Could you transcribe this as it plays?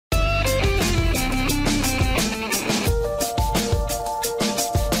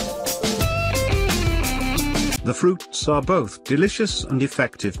The fruits are both delicious and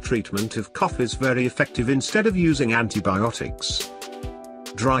effective treatment if cough is very effective instead of using antibiotics.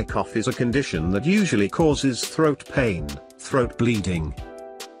 Dry cough is a condition that usually causes throat pain, throat bleeding.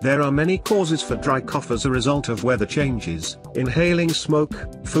 There are many causes for dry cough as a result of weather changes, inhaling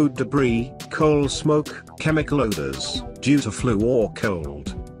smoke, food debris, coal smoke, chemical odors, due to flu or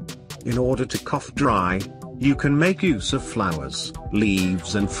cold. In order to cough dry, you can make use of flowers,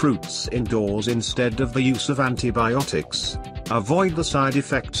 leaves and fruits indoors instead of the use of antibiotics. Avoid the side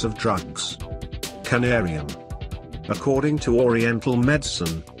effects of drugs. Canarium. According to Oriental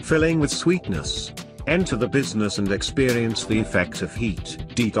medicine, filling with sweetness. Enter the business and experience the effect of heat,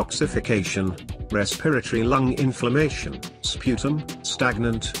 detoxification, respiratory lung inflammation, sputum,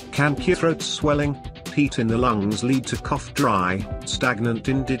 stagnant, cancer, throat swelling. Heat in the lungs lead to cough dry, stagnant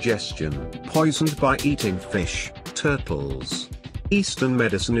indigestion, poisoned by eating fish, turtles. Eastern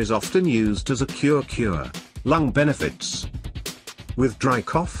medicine is often used as a cure. Lung benefits. With dry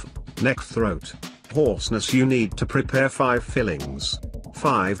cough, neck, throat, hoarseness, you need to prepare 5 fillings.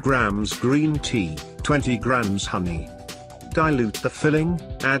 5 grams green tea, 20 grams honey. Dilute the filling,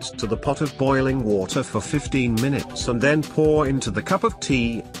 add to the pot of boiling water for 15 minutes and then pour into the cup of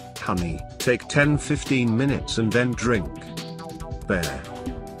tea, honey. Take 10-15 minutes and then drink. Pear.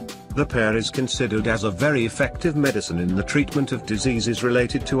 The pear is considered as a very effective medicine in the treatment of diseases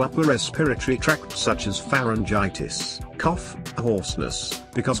related to upper respiratory tract such as pharyngitis, cough, hoarseness,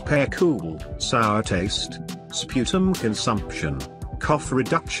 because pear cool, sour taste, sputum consumption, cough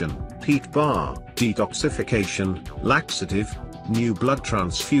reduction, heat bar, detoxification, laxative, new blood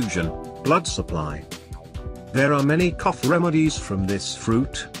transfusion, blood supply. There are many cough remedies from this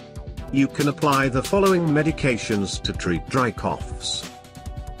fruit. You can apply the following medications to treat dry coughs.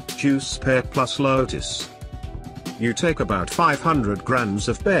 Juice pear plus lotus. You take about 500 grams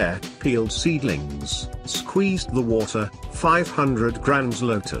of pear, peeled seedlings, squeezed the water, 500 grams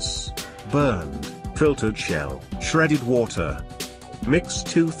lotus, burned, filtered shell, shredded water. Mix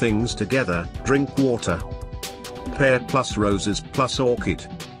 2 things together, drink water. Pear plus roses plus orchid.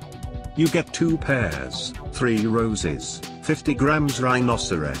 You get 2 pears, 3 roses, 50 grams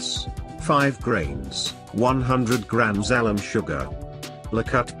rhinoceros, 5 grains, 100 grams alum sugar.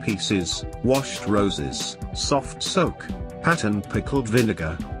 Cut pieces, washed roses, soft soak, pattern pickled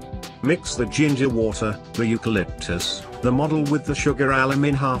vinegar. Mix the ginger water, the eucalyptus, the model with the sugar alum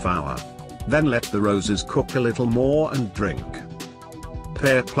in ½ hour. Then let the roses cook a little more and drink.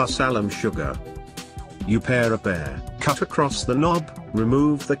 Pear plus alum sugar. You pare a pear, cut across the knob,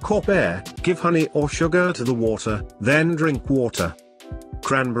 remove the core pear, give honey or sugar to the water, then drink water.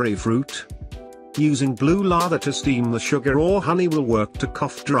 Cranberry fruit. Using blue lather to steam the sugar or honey will work to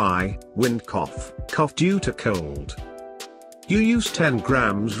cough dry, wind cough, cough due to cold. You use 10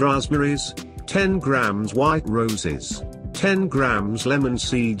 grams raspberries, 10 grams white roses, 10 grams lemon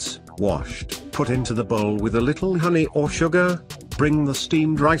seeds, washed, put into the bowl with a little honey or sugar, bring the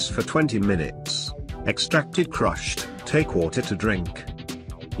steamed rice for 20 minutes. Extracted crushed, take water to drink.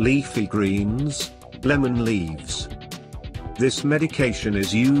 Leafy greens, lemon leaves. This medication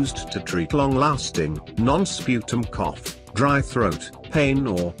is used to treat long-lasting, non-sputum cough, dry throat, pain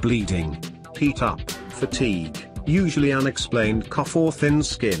or bleeding, heat up, fatigue, usually unexplained cough or thin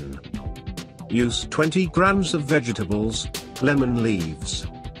skin. Use 20 grams of vegetables, lemon leaves,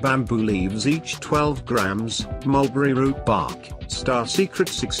 bamboo leaves each 12 grams, mulberry root bark, star secret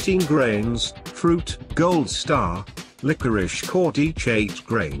 16 grains, fruit, gold star, licorice cord each 8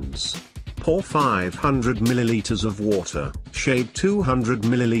 grains. Pour 500 milliliters of water, shade 200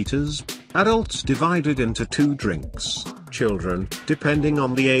 milliliters, adults divided into 2 drinks, children, depending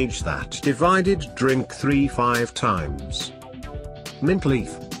on the age that divided, drink 3-5 times. Mint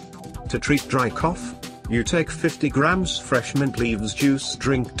leaf. To treat dry cough, you take 50 grams fresh mint leaves juice,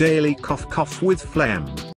 drink daily, cough with phlegm.